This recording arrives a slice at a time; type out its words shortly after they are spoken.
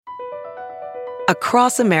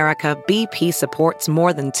Across America, BP supports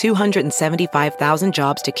more than 275,000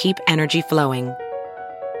 jobs to keep energy flowing.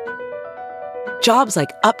 Jobs like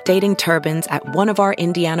updating turbines at one of our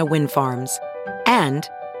Indiana wind farms and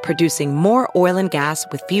producing more oil and gas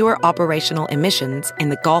with fewer operational emissions in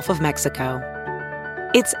the Gulf of Mexico.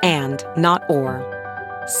 It's and, not or.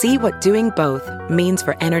 See what doing both means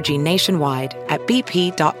for energy nationwide at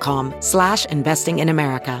bp.com/investing in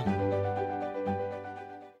America.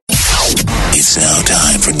 It's now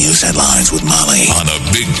time for news headlines with Molly on the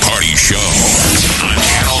Big Party Show on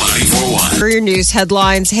Channel 94.1. For your news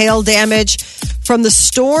headlines, hail damage from the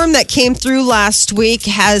storm that came through last week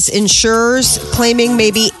has insurers claiming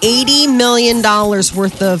maybe $80 million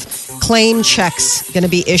worth of claim checks going to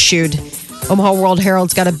be issued. Omaha World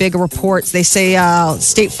Herald's got a big report. They say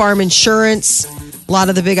State Farm Insurance, a lot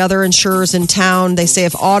of the big other insurers in town, they say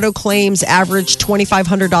if auto claims average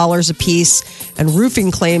 $2,500 a piece and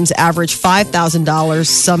roofing claims average $5,000,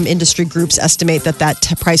 some industry groups estimate that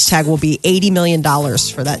price tag will be $80 million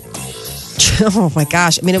for that. Oh my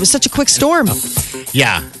gosh. I mean, it was such a quick storm.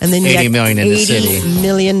 Yeah. And then you $80 million in the city. $80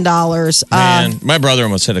 million. Man, my brother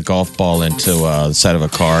almost hit a golf ball into the side of a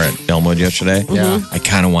car at Elmwood yesterday. Yeah. I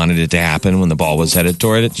kind of wanted it to happen when the ball was headed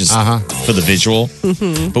toward it, just for the visual.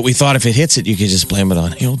 But we thought if it hits it, you could just blame it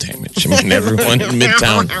on hail damage. I mean, everyone in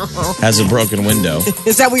Midtown has a broken window.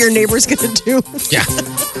 Is that what your neighbor's going to do? Yeah.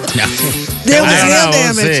 No. There was I don't hail know.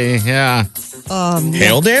 damage. We'll see. Yeah.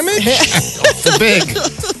 Hail damage? The big.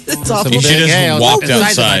 It's awful. You should just hail. walked The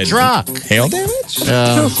size of a outside. truck. Hail damage?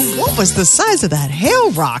 What was the size of that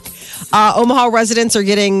hail rock? Omaha residents are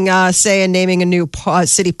getting say and naming a new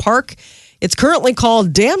city park. It's currently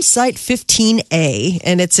called Dam Site 15A,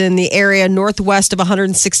 and it's in the area northwest of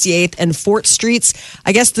 168th and Fort Streets.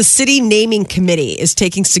 I guess the city naming committee is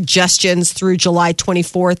taking suggestions through July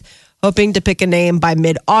 24th, hoping to pick a name by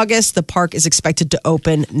mid-August. The park is expected to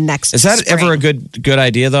open next Is that spring. ever a good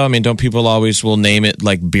idea, though? I mean, don't people always will name it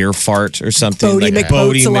like Beer Fart or something? Bodie like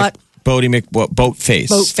McBoat's a lot. Bodie Boat Face.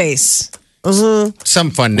 Boat Face. Some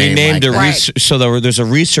fun name. We named like a that. so there's a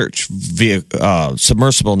research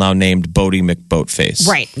submersible now named Bodie McBoatface.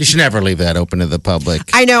 Right. You should never leave that open to the public.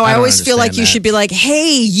 I know. I don't always feel like you understand should be like,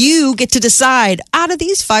 hey, you get to decide out of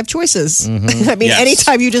these 5 choices. I mean, Yes.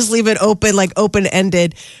 anytime you just leave it open, like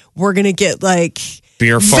open-ended, we're going to get like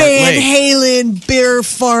Beer Fart Van Lake. Halen, Beer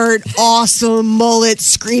Fart, Awesome, Mullet,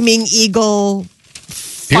 Screaming Eagle,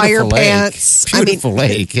 Fire Beautiful lake. Pants. Beautiful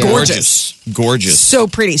lake. Yeah. Gorgeous. So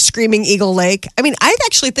pretty. Screaming Eagle Lake. I mean, I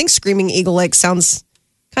actually think Screaming Eagle Lake sounds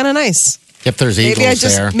kind of nice. If there's eagles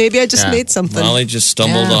there. Maybe I just Yeah. made something. Molly just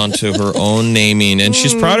stumbled onto her own naming, and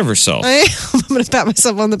she's proud of herself. I'm going to pat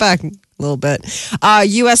myself on the back a little bit.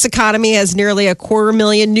 U.S. economy has nearly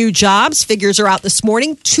 250,000 new jobs. Figures are out this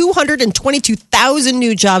morning. 222,000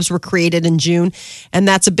 new jobs were created in June, and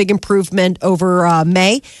that's a big improvement over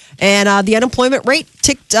May. And the unemployment rate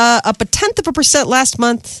ticked up 0.1% last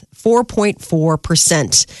month,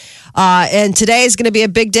 4.4%. And today is going to be a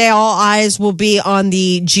big day. All eyes will be on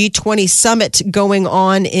the G20 summit going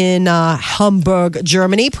on in Hamburg,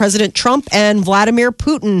 Germany. President Trump and Vladimir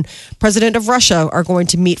Putin, president of Russia, are going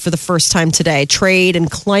to meet for the first time today. Trade and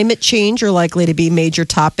climate change are likely to be major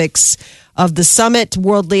topics of the summit.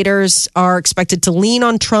 World leaders are expected to lean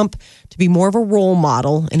on Trump to be more of a role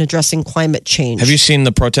model in addressing climate change. Have you seen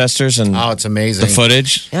the protesters and Oh, it's amazing. the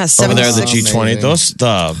footage Yeah, over there? The 76. G20.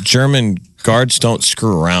 The German guards don't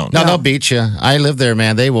screw around. No, they'll beat you. I live there,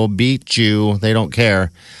 man. They will beat you. They don't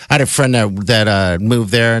care. I had a friend that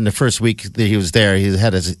moved there, and the first week that he was there, he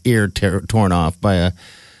had his ear torn off by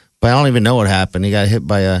I don't even know what happened. He got hit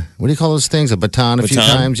by what do you call those things? A baton a few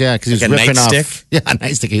Baton? times. Yeah, because he was Like a ripping off. nightstick? Yeah, a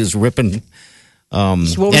nightstick. He was ripping What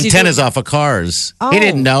was he antennas doing? off of cars. Oh. He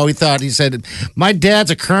didn't know. He said, my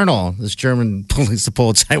dad's a colonel. This German police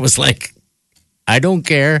I was like, I don't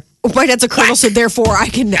care. My dad's a colonel, so therefore I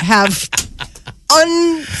can have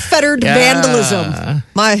unfettered vandalism.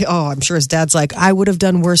 I'm sure his dad's like, I would have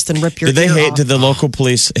done worse than rip your Did they ear hate? off. Did the local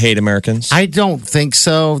police hate Americans? I don't think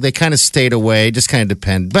so. They kind of stayed away. Just kind of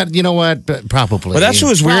depend. But you know what? Probably. Well, that's what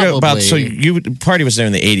was weird about. Probably. So party was there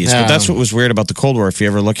in the 80s, Yeah. but that's what was weird about the Cold War. If you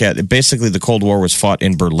ever look at it, basically the Cold War was fought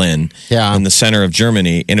in Berlin, Yeah. in the center of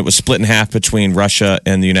Germany, and it was split in half between Russia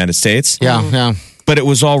and the United States. Yeah. But it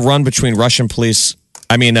was all run between German police,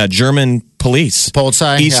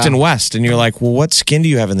 Polizei, East yeah. and West, and you're like, well, what skin do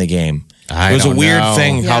you have in the game? I It was a don't weird know.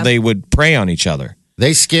 thing how Yeah. they would prey on each other.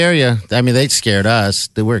 They scare you. I mean, they scared us.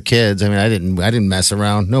 They were kids. I mean, I didn't mess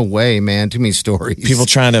around. No way, man. Too many stories. People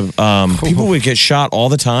trying to, people would get shot all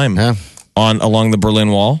the time Yeah. along the Berlin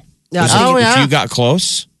Wall. Yeah, It was like Oh, if yeah. you got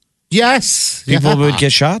close, Yes. people Yeah. would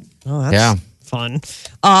get shot. Oh, that's Yeah. Fun.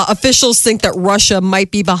 Officials think that Russia might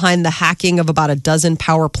be behind the hacking of about a dozen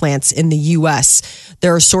power plants in the U.S.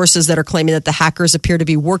 There are sources that are claiming that the hackers appear to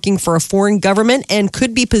be working for a foreign government and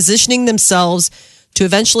could be positioning themselves to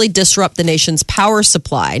eventually disrupt the nation's power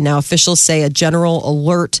supply. Now, officials say a general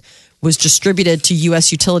alert was distributed to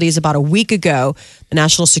U.S. utilities about a week ago. The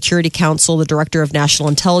National Security Council, the Director of National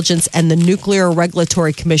Intelligence, and the Nuclear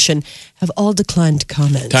Regulatory Commission have all declined to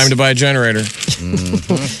comment. Time to buy a generator.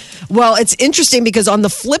 Well, it's interesting because on the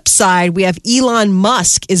flip side, we have Elon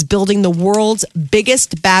Musk is building the world's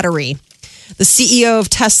biggest battery. The CEO of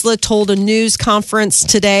Tesla told a news conference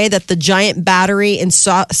today that the giant battery in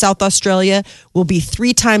South Australia will be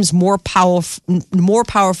 3 times more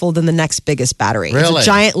powerful than the next biggest battery. Really? It's a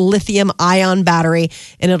giant lithium-ion battery,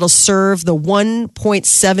 and it'll serve the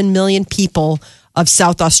 1.7 million people of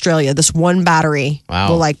South Australia. This one battery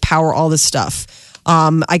will power all this stuff.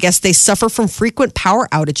 I guess they suffer from frequent power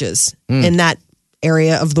outages in that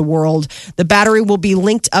area of the world. The battery will be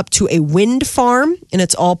linked up to a wind farm, and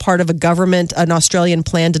it's all part of an Australian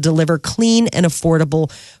plan to deliver clean and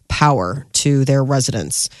affordable power to their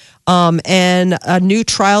residents. And a new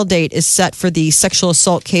trial date is set for the sexual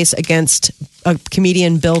assault case against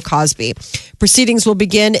comedian Bill Cosby. Proceedings will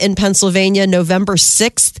begin in Pennsylvania November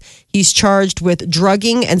 6th. He's charged with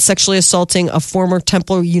drugging and sexually assaulting a former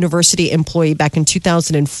Temple University employee back in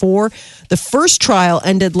 2004. The first trial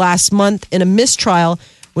ended last month in a mistrial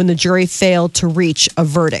when the jury failed to reach a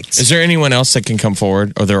verdict. Is there anyone else that can come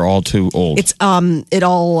forward, or they're all too old? It's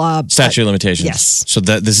statute of limitations. Yes. So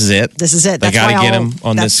this is it. This is it. They got to get him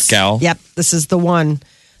on this gal. Yep. This is the one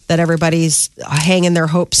that everybody's hanging their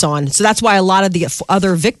hopes on. So that's why a lot of the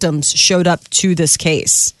other victims showed up to this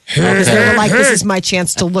case. Because they were like, this is my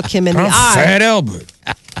chance to look him in the eye. Fat Albert.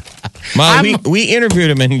 Molly, we interviewed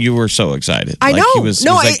him and you were so excited. I know.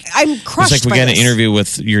 I'm crushed. It's like we got an interview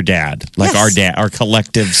with your dad, like our dad, our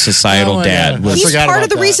collective societal dad. He's part of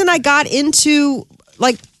the reason I got into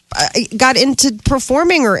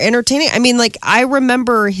performing or entertaining. I mean, I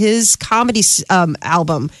remember his comedy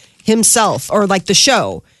album himself, or the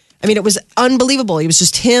show. I mean, it was unbelievable. It was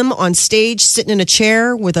just him on stage, sitting in a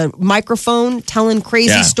chair with a microphone, telling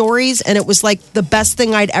crazy stories, and it was like the best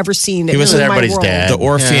thing I'd ever seen. He was everybody's dad. The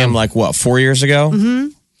Orpheum, 4 years ago? Mm-hmm.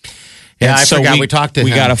 Yeah, I forgot we talked to him.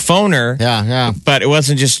 We got a phoner. Yeah. But it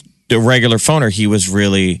wasn't just a regular phoner. He was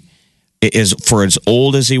really, for as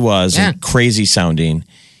old as he was and crazy sounding,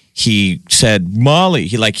 he said, Molly.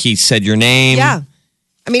 He said your name. Yeah.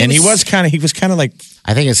 I mean, and he was kind of like,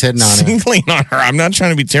 I think it's hitting on her. Singling on her. I'm not trying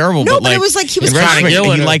to be terrible. No, but it was he was trying to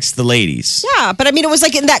he likes the ladies. Yeah, but I mean, it was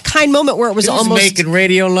in that kind moment where it was almost making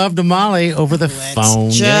radio love to Molly over the phone.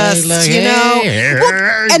 Just,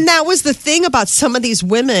 Well, and that was the thing about some of these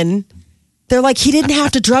women. They're like, he didn't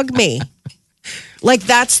have to drug me.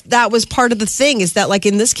 That was part of the thing is that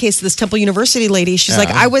in this case, this Temple University lady, she's like,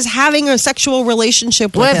 I was having a sexual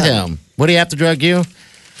relationship with him. Would he have to drug you?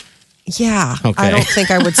 Yeah. Okay. I don't think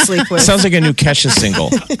I would sleep with. Sounds like a new Kesha single.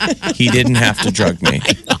 He didn't have to drug me.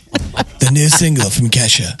 The new single from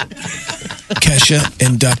Kesha. Kesha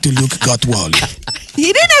and Dr. Luke Gottwald.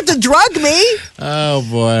 He didn't have to drug me. Oh,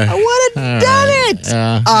 boy. I would have done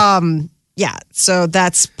it. Yeah, so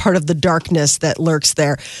that's part of the darkness that lurks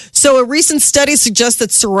there. So a recent study suggests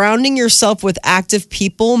that surrounding yourself with active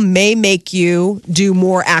people may make you do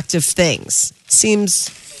more active things. Seems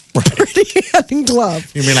pretty hand in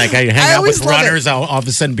glove. You mean I hang out with runners, I'll all of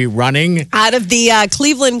a sudden be running? Out of the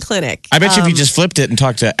Cleveland Clinic. I bet you if you just flipped it and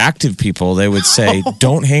talked to active people, they would say,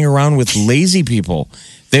 don't hang around with lazy people.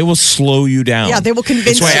 They will slow you down. Yeah, they will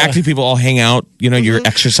convince you. That's why active people all hang out, your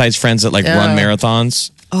exercise friends that run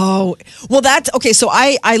marathons. Oh, well, that's okay. So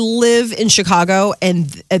I live in Chicago and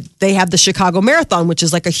they have the Chicago Marathon, which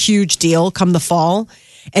is a huge deal come the fall.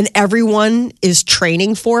 And everyone is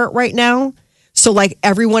training for it right now. So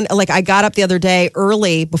everyone, I got up the other day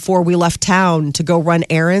early before we left town to go run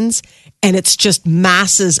errands. And it's just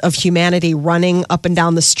masses of humanity running up and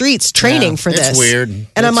down the streets training for this. It's weird.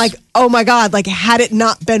 And I'm like, oh my God, had it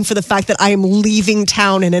not been for the fact that I am leaving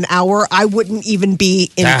town in an hour, I wouldn't even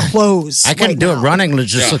be in clothes. I couldn't do it running. It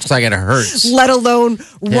just looks like it hurts. Let alone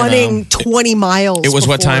running 20 miles. It was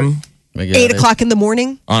what time? 8 o'clock in the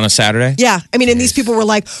morning. On a Saturday? Yeah. I mean, and these people were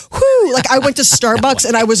like, whoo. I went to Starbucks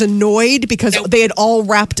and I was annoyed because they had all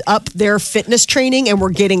wrapped up their fitness training and were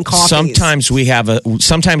getting coffees. Sometimes we have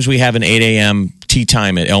an 8 a.m. tea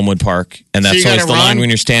time at Elmwood Park. And that's always the line when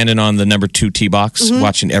you're standing on the number 2 tee box,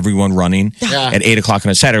 watching everyone running. At 8 o'clock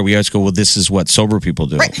on a Saturday, we always go, well, this is what sober people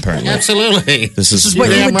do, apparently. Absolutely. This is what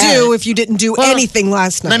you would do if you didn't do anything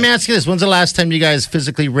last night. Let me ask you this. When's the last time you guys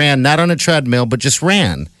physically ran, not on a treadmill, but just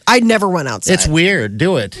ran? I never run outside. It's weird.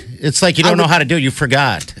 Do it. It's like you don't know how to do it. You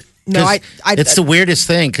forgot. No, it's the weirdest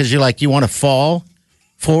thing because you're like, you want to fall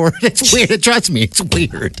forward. It's weird. Trust me, it's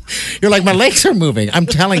weird. You're like, my legs are moving. I'm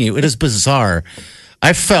telling you, it is bizarre.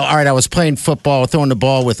 I felt, all right, I was playing football, throwing the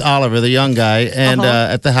ball with Oliver, the young guy, and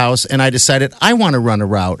at the house, and I decided I want to run a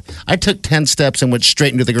route. I took 10 steps and went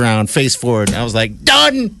straight into the ground, face forward. And I was like,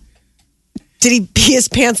 done. Did he pee his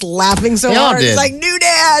pants laughing so hard? Did. It's like, new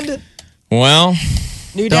dad. Well,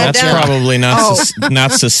 new dad that's down. probably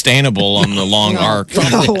not sustainable on the long arc.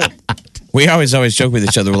 No. We always joke with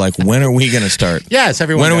each other. We're like, when are we going to start? Yes,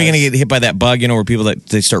 everyone. When are we does. going to get hit by that bug? Where people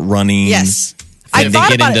they start running. Yes. And I they thought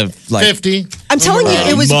get about into it. like 50. I'm telling you,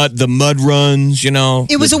 it was the mud runs.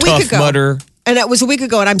 It was the a week tough ago. Mudder. And it was a week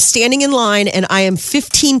ago, and I'm standing in line, and I am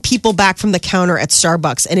 15 people back from the counter at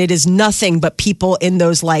Starbucks, and it is nothing but people in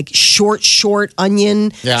those like short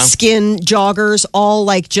onion skin joggers, all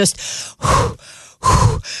like just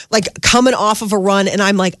like coming off of a run. And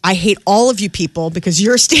I'm like, I hate all of you people because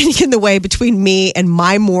you're standing in the way between me and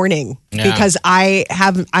my morning because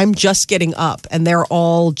I'm just getting up, and they're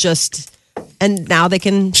all just. And now they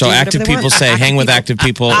can. So active people say, hang with active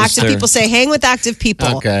people. Active people say, hang with active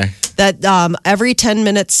people. Okay. That every 10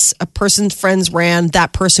 minutes a person's friends ran,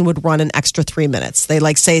 that person would run an extra 3 minutes. They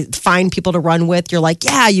like say, find people to run with. You're like,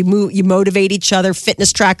 yeah, you motivate each other.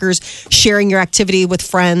 Fitness trackers, sharing your activity with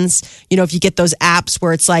friends. If you get those apps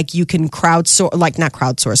where it's like you can crowdsource, like not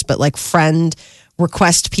crowdsource, but like friend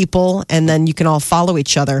request people, and then you can all follow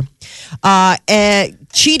each other.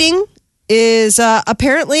 Cheating is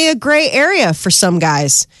apparently a gray area for some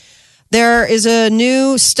guys. There is a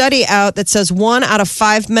new study out that says 1 out of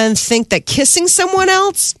 5 men think that kissing someone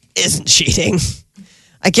else isn't cheating.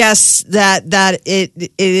 I guess that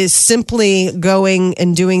it is simply going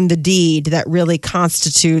and doing the deed that really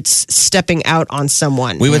constitutes stepping out on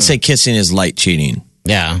someone. We would say kissing is light cheating.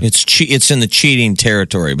 Yeah. It's in the cheating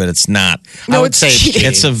territory, but it's not. No, I would it's say cheating.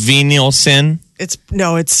 It's a venial sin. It's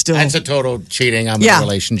still. That's a total cheating. I'm in a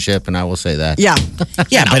relationship, and I will say that. Yeah.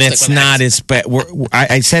 Yeah, but it's not as bad.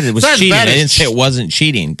 I said it was It's not as cheating. I bad as didn't say it wasn't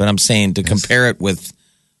cheating, but I'm saying to compare it with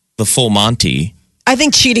the full Monty. I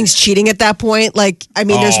think cheating's cheating at that point. Like, I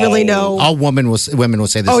mean, there's really no. All women will say the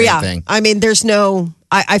same thing. I mean, there's no.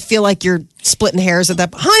 I feel like you're splitting hairs at that.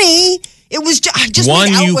 Honey, it was just one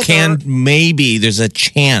went out you with can her. maybe there's a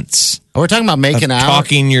chance We're talking about making of out.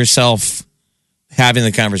 talking yourself, having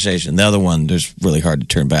the conversation. The other one, there's really hard to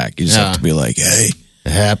turn back. You just have to be like, hey,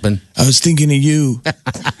 It happened. I was thinking of you.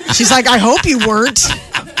 She's like, I hope you weren't.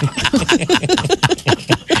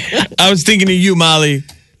 I was thinking of you, Molly.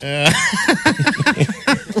 Well,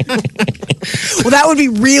 that would be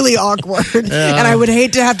really awkward. And I would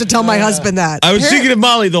hate to have to tell my husband that. I was thinking of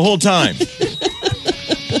Molly the whole time.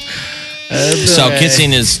 So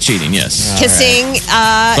kissing is cheating, yes. Kissing.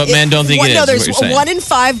 But men don't think it is, No, is there's what you're saying. 1 in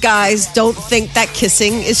 5 guys don't think that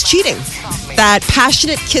kissing is cheating. That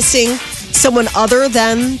passionate kissing someone other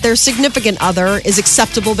than their significant other is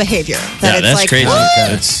acceptable behavior. That Yeah, it's that's like, crazy. what?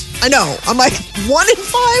 That's I know. I'm like, 1 in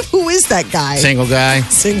 5? Who is that guy? Single guy.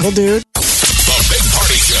 Single dude. The Big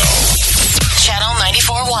Party Show. Channel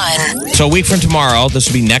 94.1. So a week from tomorrow, this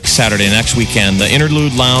will be next Saturday, next weekend, the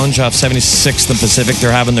Interlude Lounge off 76th and Pacific,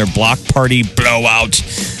 they're having their block party blowout.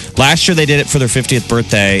 Last year they did it for their 50th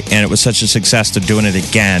birthday, and it was such a success they're doing it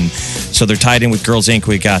again. So they're tied in with Girls Inc.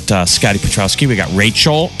 We got Scotty Petrowski, we got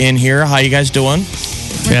Rachel in here. How you guys doing?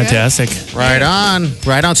 Fantastic. Right on.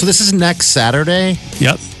 Right on. So this is next Saturday.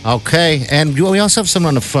 Yep. Okay. And we also have someone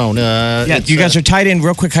on the phone. Yeah, you guys are tied in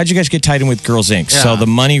real quick. How'd you guys get tied in with Girls Inc.? Yeah. So the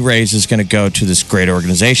money raised is going to go to this great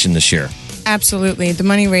organization this year. Absolutely. The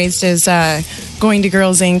money raised is going to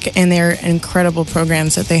Girls Inc. and their incredible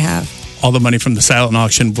programs that they have. All the money from the silent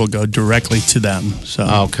auction will go directly to them. So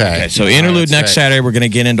Okay. So Interlude That's next right. Saturday. We're going to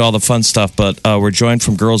get into all the fun stuff, but we're joined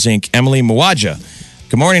from Girls Inc. Emily Mawaja.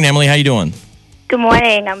 Good morning, Emily. How you doing? Good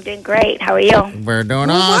morning. I'm doing great. How are you? We're doing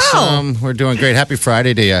awesome. We're doing great. Happy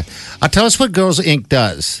Friday to you. Tell us what Girls Inc.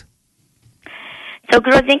 does. So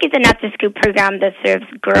Girls Inc. is an after-school program that serves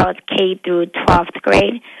girls K through 12th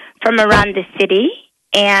grade from around the city.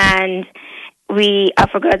 And we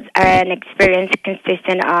offer girls an experience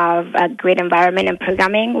consistent of a great environment and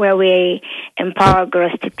programming where we empower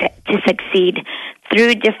girls to succeed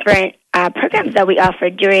through different programs that we offer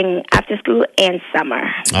during after school and summer.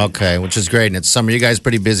 Okay, which is great. And it's summer. You guys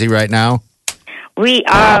pretty busy right now? We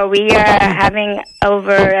are having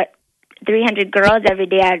over 300 girls every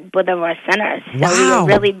day at both of our centers. So we Wow. are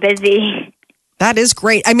really busy. That is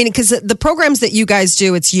great. I mean, because the programs that you guys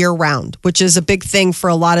do, it's year round, which is a big thing for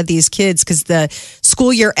a lot of these kids because the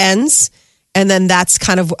school year ends. And then that's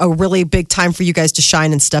kind of a really big time for you guys to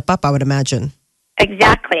shine and step up, I would imagine.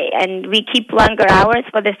 Exactly. And we keep longer hours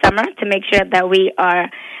for the summer to make sure that we are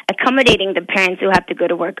accommodating the parents who have to go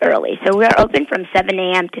to work early. So we are open from 7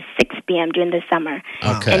 a.m. to 6 p.m. during the summer.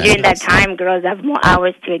 Okay. And during that time, girls have more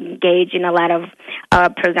hours to engage in a lot of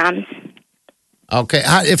programs. Okay.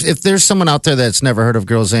 If there's someone out there that's never heard of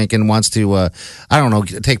Girls Inc. and wants to, I don't know,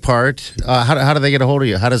 take part, how do they get a hold of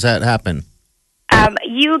you? How does that happen?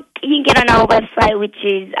 You can get on our website, which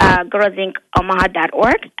is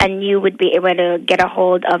girlsincomaha.org, and you would be able to get a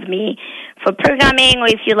hold of me for programming, or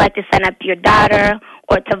if you'd like to sign up your daughter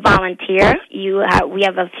or to volunteer. We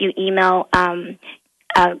have a few email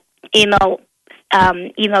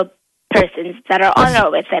persons that are on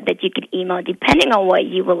our website that you could email, depending on what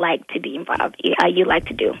you would like to be involved. You like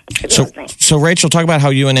to do. So Rachel, talk about how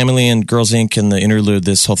you and Emily and Girls Inc. and the interlude,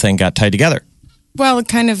 this whole thing got tied together. Well,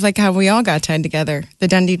 kind of like how we all got tied together, the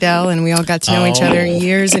Dundee Dell, and we all got to know each other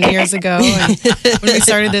years and years ago. And when we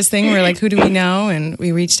started this thing, we were like, who do we know? And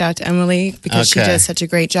we reached out to Emily because she does such a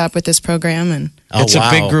great job with this program. And it's a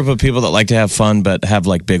big group of people that like to have fun but have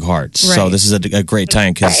like big hearts. Right. So this is a great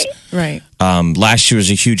time because last year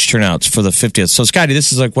was a huge turnout for the 50th. So Scotty,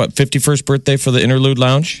 this is like what, 51st birthday for the Interlude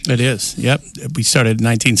Lounge? It is. Yep. We started in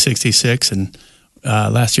 1966 and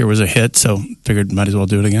last year was a hit, so figured might as well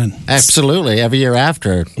do it again. Absolutely, every year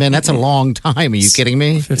after. Man, that's a long time. Are you kidding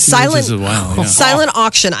me? Silent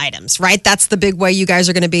auction items, right? That's the big way you guys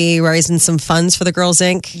are going to be raising some funds for the Girls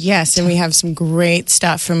Inc. Yes, and we have some great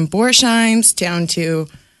stuff from Borsheim's down to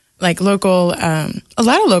like local. A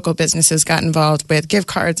lot of local businesses got involved with gift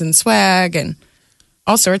cards and swag and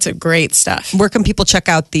all sorts of great stuff. Where can people check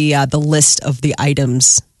out the list of the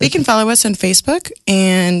items? They can follow us on Facebook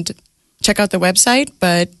and check out the website,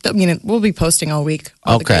 but we'll be posting all week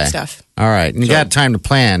all the great stuff. All right. And you got time to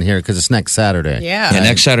plan here because it's next Saturday. Yeah.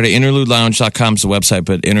 Next Saturday, interludelounge.com is the website,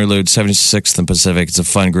 but Interlude 76th and Pacific, it's a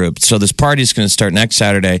fun group. So this party is going to start next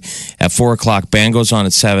Saturday at 4 o'clock. Band goes on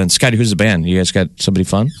at 7. Scotty, who's the band? You guys got somebody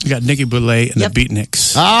fun? We got Nikki Boulay and the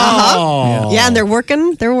Beatniks. Oh. Yeah, and they're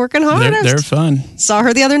working hard. They're fun. Saw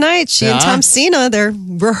her the other night. She and Tom Cena, they're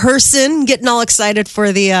rehearsing, getting all excited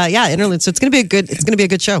for the Interlude. So it's going to be a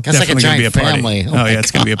good show. It's like a giant family. Oh, yeah,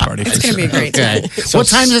 it's going to be a party. It's going to be a great time. So what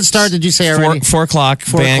time does it start? Did you say already? 4 o'clock.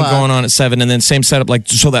 Band going on at 7, and then same setup, like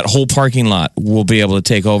so that whole parking lot will be able to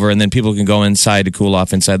take over, and then people can go inside to cool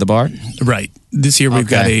off inside the bar. Right. This year we've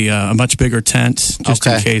got a much bigger tent, just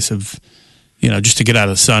in case of. Just to get out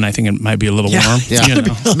of the sun, I think it might be a little warm.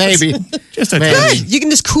 Yeah. Maybe. Just a You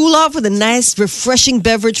can just cool off with a nice, refreshing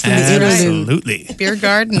beverage from the Interlude. Absolutely. Beer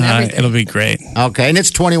garden and everything. It'll be great. Okay, and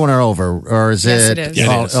it's 21 or over, or is Yes, it? it is.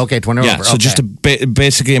 Yeah, it is. Okay, 20 or over. So just to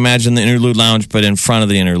basically imagine the Interlude Lounge, but in front of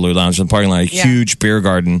the Interlude Lounge in the parking lot, a huge beer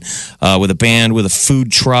garden with a band, with a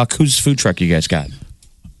food truck. Whose food truck you guys got?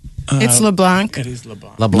 It's LeBlanc. It is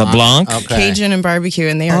LeBlanc. LeBlanc? Okay. Cajun and barbecue,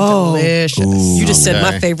 and they are delicious. You just said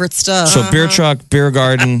my favorite stuff. So beer truck, beer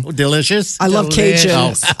garden. Delicious. I love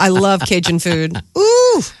Cajun. I love Cajun food.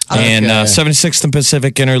 Ooh. And 76th and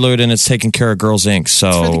Pacific Interlude, and it's taking care of Girls Inc. So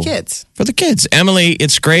It's for the kids. For the kids. Emily,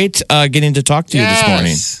 it's great getting to talk to you this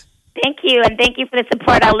morning. Thank you, and thank you for the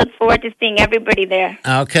support. I look forward to seeing everybody there.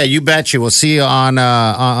 Okay, you betcha. We'll see you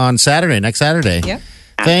on Saturday, next Saturday. Yep.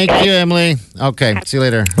 Thank you, Emily. Okay, see you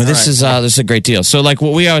later. Well, this is a great deal. So, like,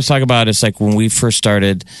 what we always talk about is like when we first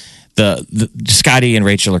started, the Scotty and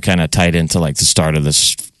Rachel are kind of tied into like the start of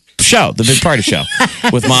this show, the big party show,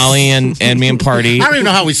 with Molly and me and Party. I don't even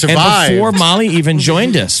know how we survived. And before Molly even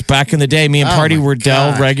joined us back in the day, me and Party were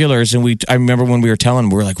Dell regulars, and I remember when we were telling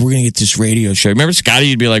them, we were like, we're gonna get this radio show. Remember, Scotty?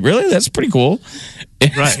 You'd be like, really? That's pretty cool.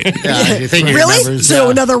 Right. You think he Really? remembers, So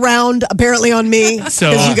another round apparently on me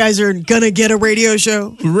because you guys are gonna get a radio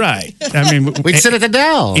show. Right. I mean, we'd sit at the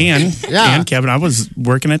Dell. And Kevin, I was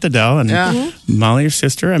working at the Dell, and Molly, your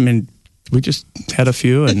sister. I mean, we just had a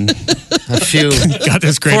few and got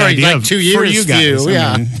this great idea like 2 years for you guys.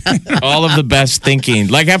 All of the best thinking.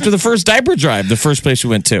 Like after the first diaper drive, the first place we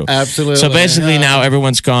went to. Absolutely. So basically now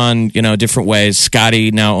everyone's gone, different ways.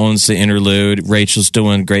 Scotty now owns the Interlude. Rachel's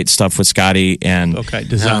doing great stuff with Scotty and Bokite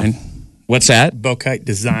Design. What's that? Bokite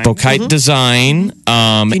Design. Bokite Design.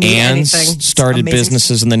 And started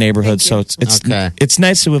businesses in the neighborhood. So it's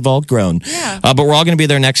nice to have all grown. Yeah. But we're all going to be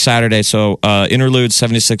there next Saturday. So Interlude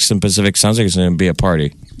 76th and Pacific sounds like it's going to be a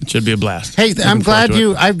party. It should be a blast. Hey, I'm glad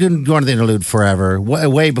I've been going to the Interlude forever,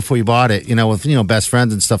 way before you bought it, with, best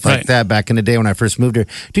friends and stuff like that back in the day when I first moved here.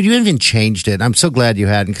 Dude, you even changed it. I'm so glad you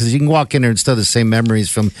hadn't because you can walk in there and still the same memories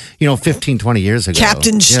from, 15, 20 years ago.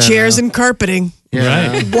 Captain's chairs and carpeting.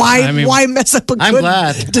 Right. Why mess up a good I'm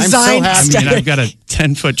glad. design? I'm so happy. I've got a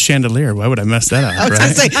 10-foot chandelier. Why would I mess that up? I was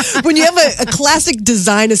going to say, when you have a classic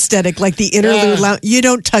design aesthetic like the interlude lounge, you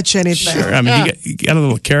don't touch anything. Sure. I mean, you got a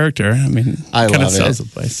little character. I mean, I kind of love sells it. the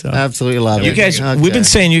place. So. Absolutely love You it. guys, we've been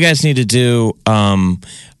saying you guys need to do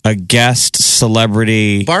a guest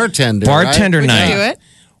celebrity bartender night. Do it.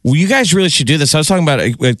 Well, you guys really should do this. I was talking about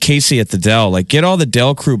it with Casey at the Dell. Like, get all the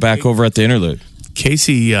Dell crew back over at the interlude.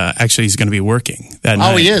 Casey actually is going to be working that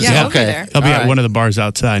night. Oh, he is? Yeah, Okay. He'll be at one of the bars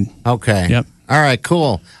outside. Okay. Yep. All right,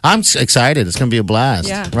 cool. I'm excited. It's going to be a blast.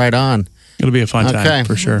 Yeah. Right on. It'll be a fun time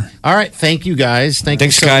for sure. All right. Thank you, guys. Thanks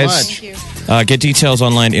Thanks, so guys. much. Thank you. Get details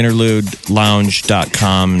online,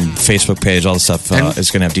 interludelounge.com, Facebook page, all the stuff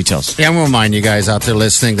is going to have details. Yeah, I'm going to remind you guys out there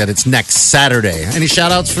listening that it's next Saturday. Any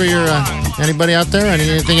shout outs for your anybody out there?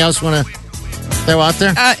 Anything else you want to throw out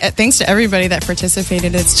there? Thanks to everybody that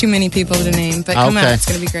participated. It's too many people to name, but come out. It's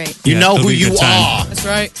going to be great. You know it'll who be a you good time. are. That's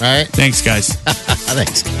right. Right? Thanks, guys.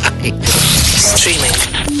 Thanks, guys. Streaming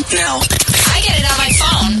now. I get it on my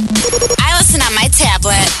phone. I listen on my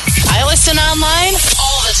tablet. I listen online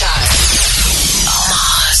all the time.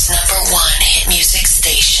 Omaha's #1 hit music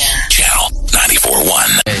station. Channel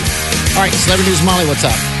 94.1. All right, Celebrity News Molly, what's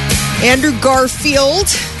up? Andrew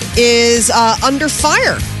Garfield is under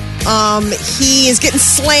fire. He is getting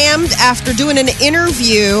slammed after doing an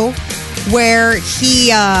interview where he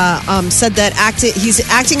said that he's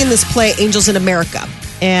acting in this play Angels in America.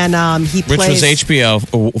 And he plays... Which was HBO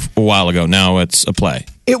a while ago. Now it's a play.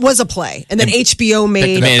 It was a play. And then HBO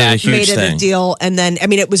made it a huge it thing. a deal. And then, I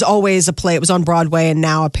mean, it was always a play. It was on Broadway. And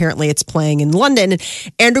now apparently it's playing in London. And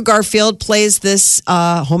Andrew Garfield plays this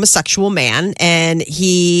homosexual man. And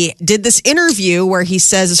he did this interview where he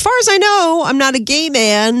says, as far as I know, I'm not a gay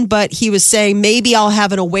man. But he was saying, maybe I'll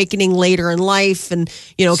have an awakening later in life and,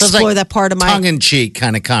 explore that part of my... Tongue-in-cheek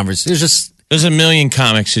kind of conversation. There's a million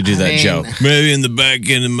comics who do that joke. Maybe in the back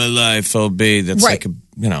end of my life I'll be. That's Right. like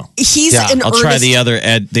He's an I'll try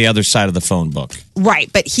earnest- the other side of the phone book.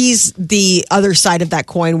 Right, but he's the other side of that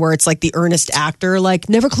coin where it's like the earnest actor, like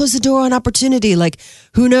never close the door on opportunity. Like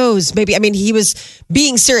who knows? Maybe he was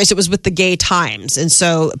being serious. It was with the Gay Times, and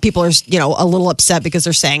so people are a little upset because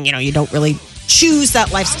they're saying you don't really choose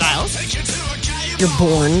that lifestyle. You're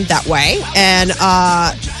born that way, and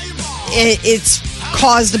it's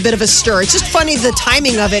caused a bit of a stir. It's just funny the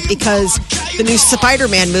timing of it because the new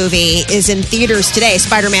Spider-Man movie is in theaters today,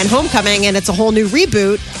 Spider-Man Homecoming, and it's a whole new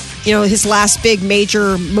reboot. His last big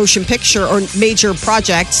major motion picture or major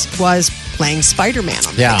project was playing Spider-Man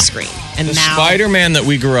on the big screen. And the now Spider-Man that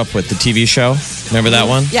we grew up with, the TV show. Remember that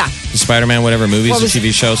one? Yeah. The Spider-Man, whatever movies or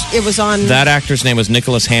TV shows. It was on... That actor's name was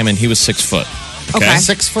Nicholas Hammond. He was 6 foot. Okay.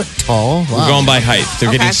 6 foot tall. Wow. We're going by height.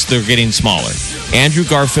 They're getting smaller. Andrew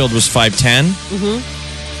Garfield was 5'10". Mm-hmm.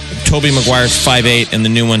 Tobey Maguire's 5'8", and the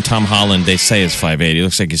new one, Tom Holland, they say is 5'8". He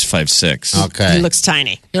looks like he's 5'6". Okay. He looks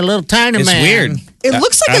tiny. You're a little tiny It's man. weird. It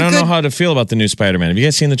looks like I don't know how to feel about the new Spider-Man. Have you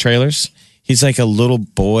guys seen the trailers? He's like a little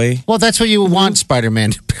boy. Well, that's what you want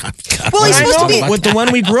Spider-Man to be. Well, he's supposed to be... What the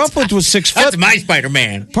one we grew up with was 6 foot. That's my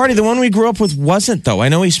Spider-Man. Party, the one we grew up with wasn't, though. I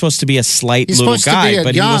know he's supposed to be a slight little guy,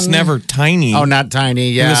 but he was never tiny. Oh, not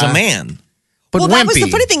tiny, yeah. He was a man. But that was the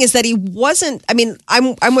wimpy. funny thing is that he wasn't. I mean,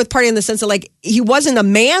 I'm with Party in the sense that he wasn't a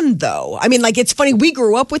man though. I mean, it's funny we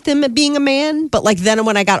grew up with him being a man, but then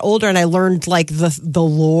when I got older and I learned the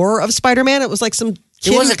lore of Spider-Man, it was like some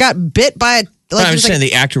kid who got bit by a. I'm saying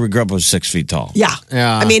the actor we grew up with was 6 feet tall. Yeah.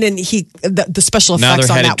 I mean, and the special effects now they're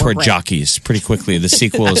on headed that toward were great. jockeys pretty quickly. The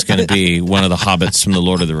sequel is going to be one of the hobbits from the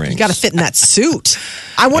Lord of the Rings. You got to fit in that suit.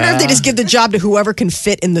 I wonder if they just give the job to whoever can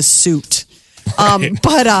fit in the suit.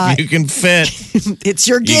 But you can fit. It's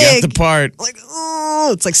your gig. You got the part.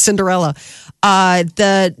 It's like Cinderella.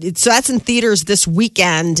 So that's in theaters this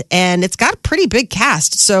weekend, and it's got a pretty big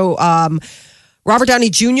cast. So Robert Downey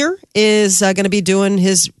Jr. is going to be doing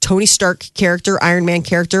his Tony Stark character, Iron Man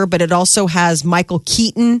character, but it also has Michael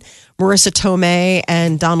Keaton, Marissa Tomei,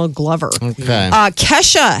 and Donald Glover. Okay.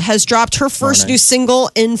 Kesha has dropped her first new single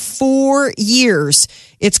in 4 years.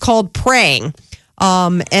 It's called Praying.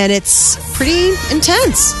 And it's pretty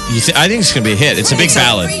intense. I think it's going to be a hit. It's a big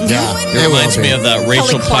ballad. Yeah. It reminds me of the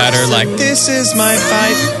Rachel Platter, like, this is my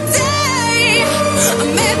fight.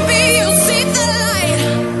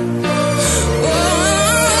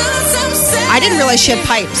 I didn't realize she had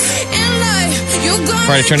pipes.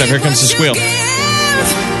 Party turned up. Here comes the squeal.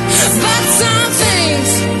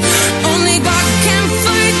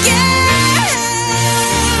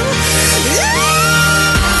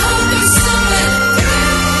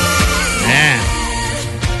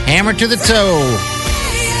 Hammer to the toe.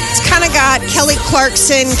 It's kind of got Kelly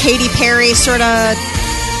Clarkson, Katy Perry sort of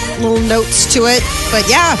little notes to it. But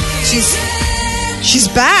yeah, she's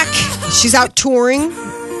back. She's out touring.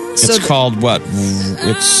 It's called what?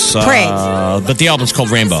 It's Pray. But the album's called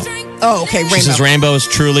Rainbow. Oh, okay. Rainbow. She says Rainbow is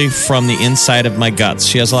truly from the inside of my guts.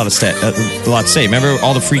 She has a lot to say. Remember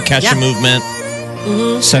all the Free Kesha movement?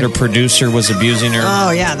 Mm-hmm. Said her producer was abusing her.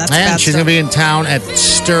 Oh yeah, that's bad. And she's going to be in town at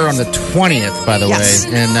Stir on the 20th, by the way.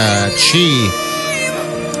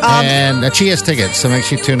 And Chi has tickets, so make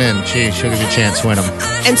sure you tune in. She'll give you a chance to win them.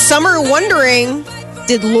 And some are wondering,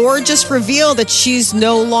 did Lorde just reveal that she's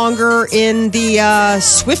no longer in the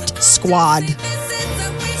Swift squad?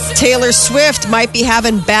 Taylor Swift might be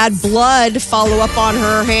having bad blood follow up on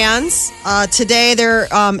her hands. Today there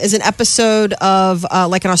is an episode of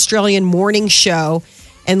like an Australian morning show,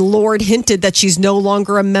 and Lorde hinted that she's no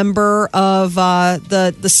longer a member of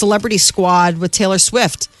the celebrity squad with Taylor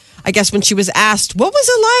Swift. I guess when she was asked, what was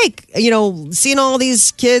it like, seeing all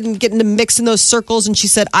these kids and getting to mix in those circles, and she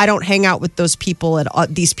said, I don't hang out with these people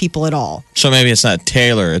at all. So maybe it's not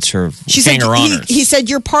Taylor, it's her hanger-oners. He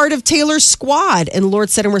said, you're part of Taylor's squad. And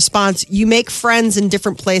Lorde said in response, you make friends in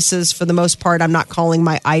different places. For the most part, I'm not calling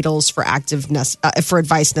my idols for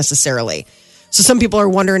advice necessarily. So some people are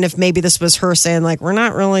wondering if maybe this was her saying, like, we're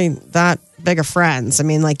not really that big of friends. I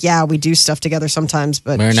mean, like, yeah, we do stuff together sometimes,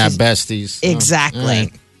 but we're not besties.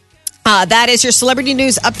 Exactly. That is your celebrity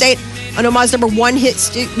news update on Omaha's number one hit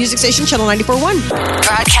music station, Channel 94.1.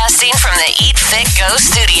 Broadcasting from the Eat Fit Go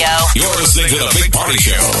studio. You're listening to The Big Party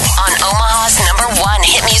Show on Omaha's number one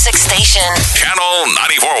hit music station, Channel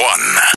 94.1.